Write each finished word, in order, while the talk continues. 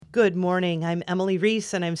Good morning. I'm Emily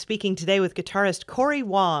Reese, and I'm speaking today with guitarist Corey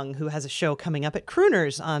Wong, who has a show coming up at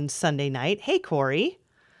Crooners on Sunday night. Hey, Corey.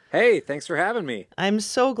 Hey, thanks for having me. I'm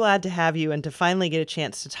so glad to have you and to finally get a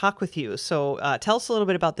chance to talk with you. So tell us a little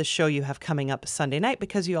bit about the show you have coming up Sunday night,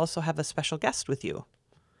 because you also have a special guest with you.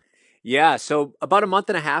 Yeah, so about a month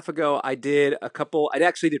and a half ago, I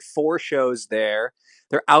actually did 4 shows there.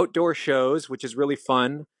 They're outdoor shows, which is really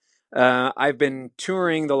fun. I've been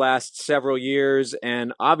touring the last several years,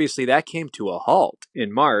 and obviously that came to a halt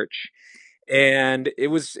in March. And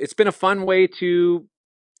it's been a fun way to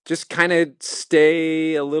just kind of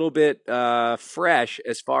stay a little bit fresh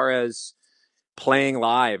as far as playing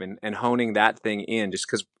live and honing that thing in, just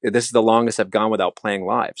because this is the longest I've gone without playing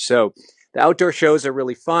live. So the outdoor shows are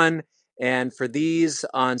really fun. And for these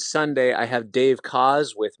on Sunday, I have Dave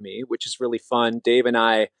Koz with me, which is really fun. Dave and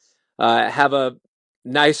I have a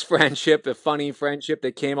nice friendship, a funny friendship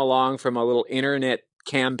that came along from a little internet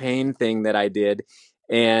campaign thing that I did.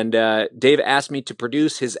 And Dave asked me to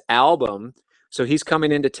produce his album. So he's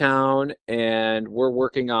coming into town and we're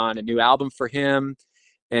working on a new album for him,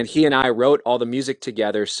 and he and I wrote all the music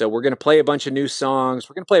together. So we're going to play a bunch of new songs.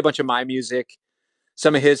 We're going to play a bunch of my music,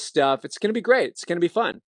 some of his stuff. It's going to be great. It's going to be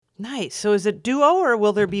fun. Nice. So is it duo, or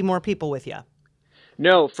will there be more people with you?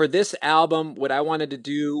 No, for this album, what I wanted to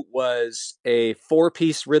do was a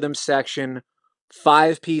 4-piece rhythm section,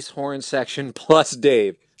 5-piece horn section, plus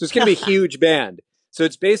Dave. So it's going to be a huge band. So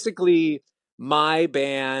it's basically my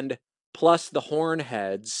band plus the horn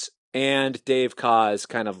heads and Dave Koz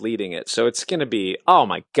kind of leading it. So it's going to be, oh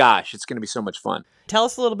my gosh, it's going to be so much fun. Tell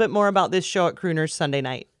us a little bit more about this show at Crooners Sunday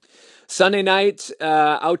night. Sunday night,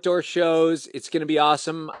 outdoor shows. It's going to be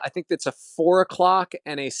awesome. I think that's a 4 o'clock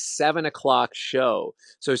and a 7 o'clock show.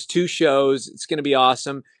 So it's 2 shows. It's going to be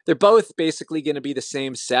awesome. They're both basically going to be the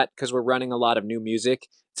same set because we're running a lot of new music.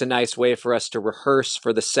 It's a nice way for us to rehearse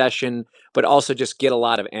for the session, but also just get a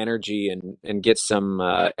lot of energy and get some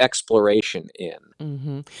exploration in.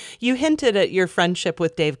 Mm-hmm. You hinted at your friendship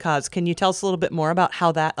with Dave Koz. Can you tell us a little bit more about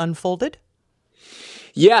how that unfolded?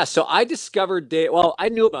 Yeah, so I discovered Dave. Well, I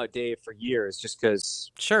knew about Dave for years just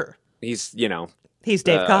because Sure. he's, He's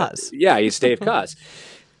Dave Koz. yeah, he's Dave Koz.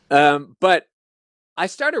 But I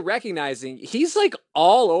started recognizing he's like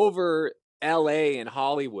all over LA and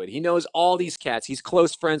Hollywood. He knows all these cats. He's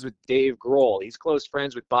close friends with Dave Grohl. He's close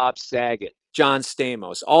friends with Bob Saget, John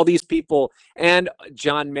Stamos, all these people, and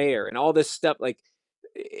John Mayer, and all this stuff. Like,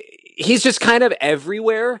 he's just kind of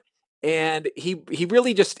everywhere. And he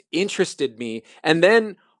really just interested me. And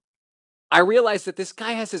then I realized that this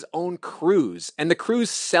guy has his own cruise, and the cruise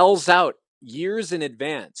sells out years in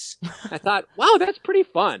advance. I thought, wow, that's pretty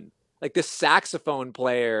fun. Like, this saxophone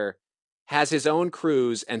player has his own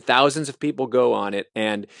cruise, and thousands of people go on it,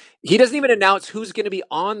 and he doesn't even announce who's going to be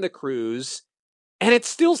on the cruise, and it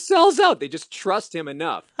still sells out. They just trust him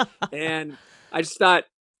enough. And I just thought,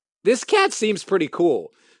 this cat seems pretty cool.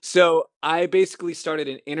 So I basically started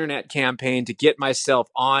an internet campaign to get myself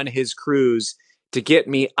on his cruise, to get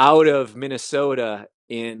me out of Minnesota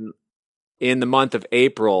in the month of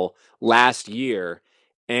April last year.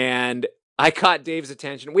 And I caught Dave's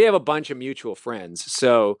attention. We have a bunch of mutual friends,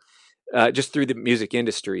 so just through the music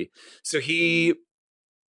industry. So he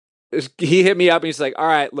hit me up and he's like, "All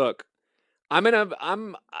right, look,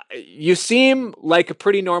 you seem like a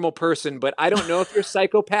pretty normal person, but I don't know if you're a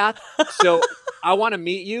psychopath. So I want to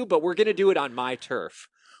meet you, but we're going to do it on my turf.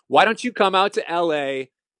 Why don't you come out to LA?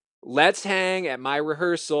 Let's hang at my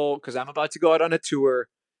rehearsal because I'm about to go out on a tour.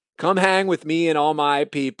 Come hang with me and all my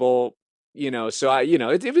people." So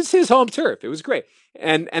it was his home turf. It was great.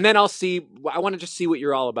 And then I want to just see what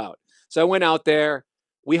you're all about. So I went out there,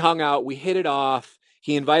 we hung out, we hit it off.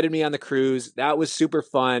 He invited me on the cruise. That was super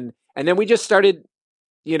fun. And then we just started,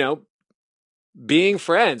 being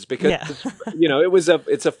friends because,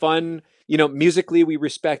 it's a fun, musically we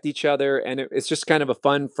respect each other, and it's just kind of a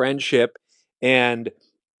fun friendship. And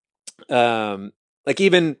like,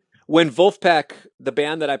 even when Wolfpack, the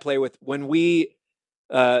band that I play with, when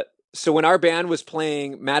our band was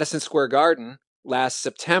playing Madison Square Garden last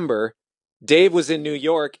September, Dave was in New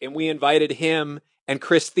York, and we invited him and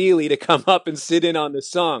Chris Thile to come up and sit in on the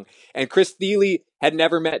song. And Chris Thile had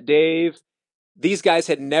never met Dave. These guys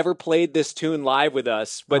had never played this tune live with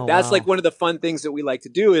us, but that's like one of the fun things that we like to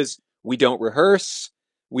do is we don't rehearse.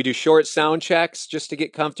 We do short sound checks just to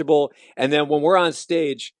get comfortable. And then when we're on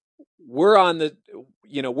stage, we're on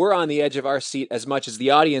the edge of our seat as much as the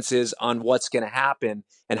audience is on what's going to happen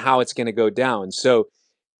and how it's going to go down. So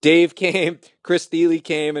Dave came, Chris Thile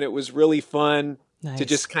came, and it was really fun to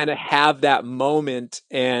just kind of have that moment.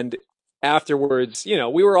 And afterwards,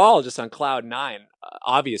 we were all just on cloud 9,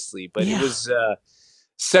 obviously, but it was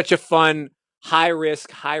such a fun, high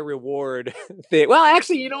risk, high reward thing. Well,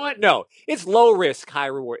 actually, you know what? No, it's low risk, high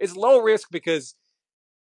reward. It's low risk because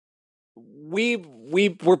we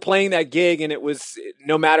were playing that gig and it was,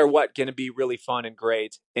 no matter what, going to be really fun and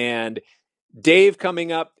great. And Dave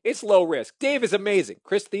coming up, it's low risk. Dave is amazing.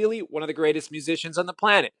 Chris Thile, one of the greatest musicians on the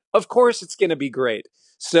planet. Of course it's going to be great.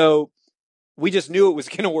 So we just knew it was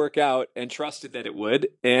going to work out and trusted that it would,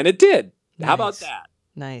 and it did. Nice. How about that?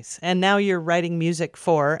 Nice. And now you're writing music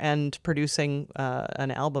for and producing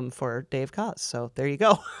an album for Dave Koz. So there you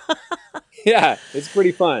go. Yeah, it's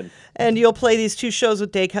pretty fun. And you'll play these 2 shows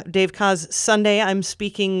with Dave Koz Sunday. I'm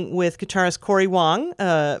speaking with guitarist Corey Wong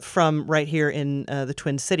from right here in the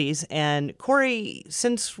Twin Cities. And Corey,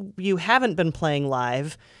 since you haven't been playing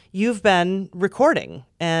live, you've been recording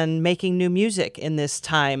and making new music in this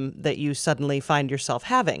time that you suddenly find yourself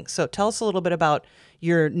having. So tell us a little bit about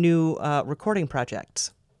your new recording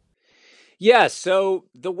projects. Yeah, so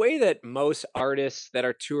the way that most artists that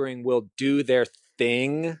are touring will do their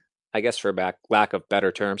thing, I guess for lack of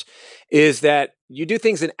better terms, is that you do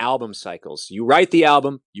things in album cycles. You write the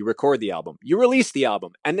album, you record the album, you release the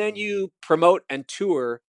album, and then you promote and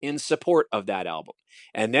tour in support of that album.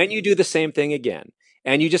 And then you do the same thing again.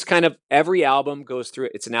 And you just kind of, every album goes through,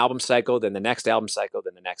 it's an album cycle, then the next album cycle,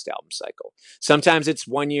 then the next album cycle. Sometimes it's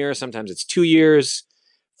 1 year, sometimes it's 2 years.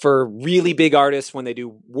 For really big artists, when they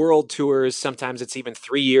do world tours, sometimes it's even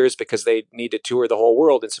 3 years because they need to tour the whole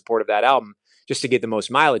world in support of that album just to get the most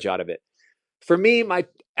mileage out of it. For me, my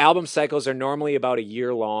album cycles are normally about a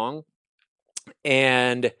year long.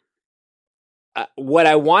 And what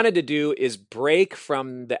I wanted to do is break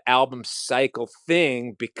from the album cycle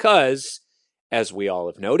thing because, as we all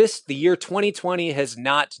have noticed, the year 2020 has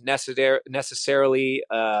not necessarily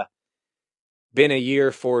been a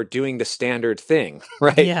year for doing the standard thing,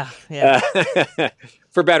 right? Yeah.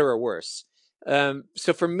 For better or worse.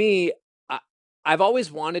 So for me, I've always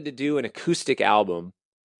wanted to do an acoustic album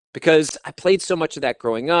because I played so much of that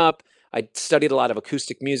growing up. I studied a lot of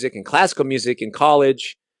acoustic music and classical music in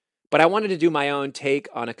college, but I wanted to do my own take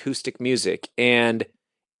on acoustic music. And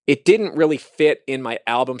it didn't really fit in my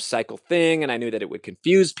album cycle thing. And I knew that it would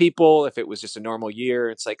confuse people if it was just a normal year.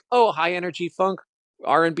 It's like, oh, high energy funk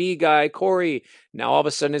R&B guy, Corey, now all of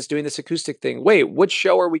a sudden is doing this acoustic thing. Wait, what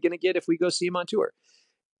show are we going to get if we go see him on tour?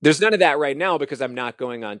 There's none of that right now because I'm not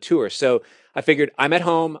going on tour. So I figured I'm at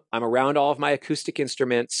home. I'm around all of my acoustic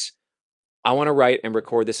instruments. I want to write and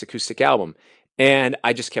record this acoustic album. And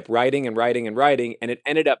I just kept writing and writing and writing. And it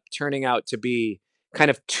ended up turning out to be kind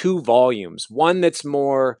of 2 volumes. One that's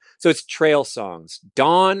more, so it's trail songs,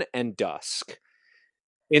 Dawn and Dusk.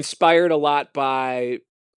 Inspired a lot by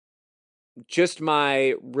just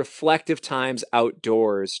my reflective times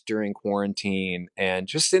outdoors during quarantine and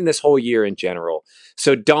just in this whole year in general.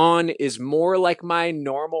 So Dawn is more like my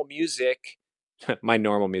normal music,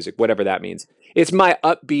 whatever that means. It's my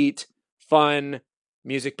upbeat, fun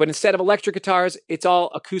music, but instead of electric guitars, it's all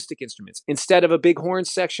acoustic instruments. Instead of a big horn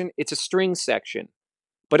section, it's a string section.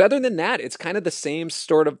 But other than that, it's kind of the same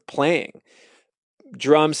sort of playing.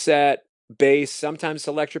 Drum set, bass, sometimes it's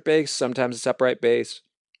electric bass, sometimes it's upright bass.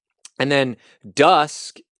 And then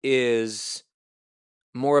Dusk is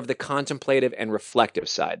more of the contemplative and reflective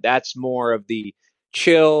side. That's more of the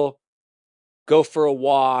chill, go for a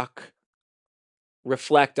walk,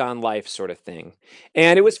 reflect on life sort of thing.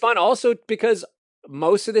 And it was fun also because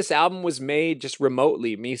most of this album was made just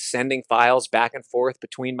remotely, me sending files back and forth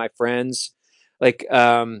between my friends. Like,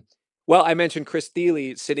 I mentioned Chris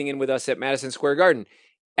Thile sitting in with us at Madison Square Garden.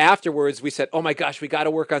 Afterwards, we said, oh my gosh, we got to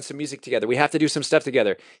work on some music together. We have to do some stuff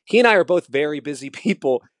together. He and I are both very busy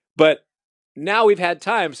people, but now we've had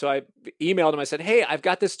time. So I emailed him. I said, hey, I've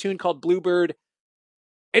got this tune called Bluebird.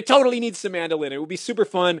 It totally needs some mandolin. It would be super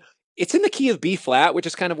fun. It's in the key of B flat, which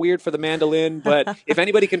is kind of weird for the mandolin, but if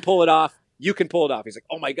anybody can pull it off, you can pull it off. He's like,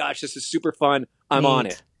 oh my gosh, this is super fun. I'm on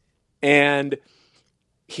it. And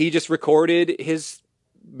he just recorded his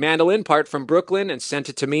mandolin part from Brooklyn and sent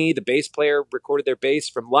it to me. The bass player recorded their bass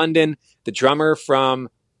from London. The drummer from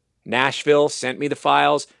Nashville sent me the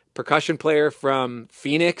files. Percussion player from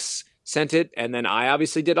Phoenix sent it. And then I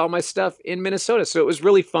obviously did all my stuff in Minnesota. So it was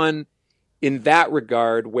really fun in that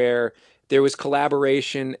regard where there was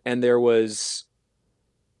collaboration and there was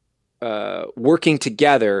working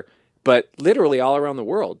together, but literally all around the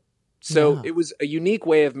world. So It was a unique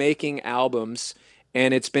way of making albums.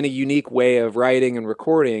 And it's been a unique way of writing and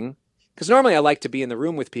recording because normally I like to be in the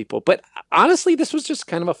room with people. But honestly, this was just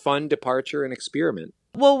kind of a fun departure and experiment.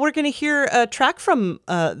 Well, we're going to hear a track from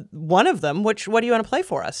one of them. What do you want to play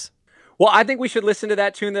for us? Well, I think we should listen to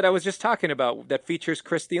that tune that I was just talking about that features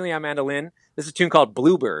Chris Thile on mandolin. This is a tune called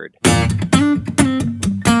Bluebird.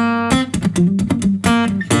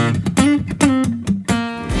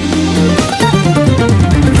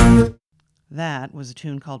 That was a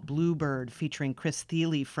tune called Bluebird featuring Chris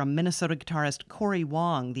Thile from Minnesota guitarist Corey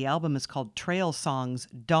Wong. The album is called Trail Songs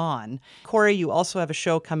Dawn. Corey, you also have a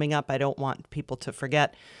show coming up I don't want people to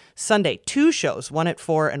forget. Sunday, 2 shows, one at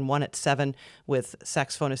 4 and one at 7 with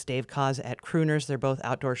saxophonist Dave Koz at Crooners. They're both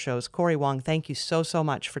outdoor shows. Corey Wong, thank you so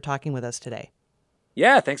much for talking with us today.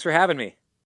 Yeah, thanks for having me.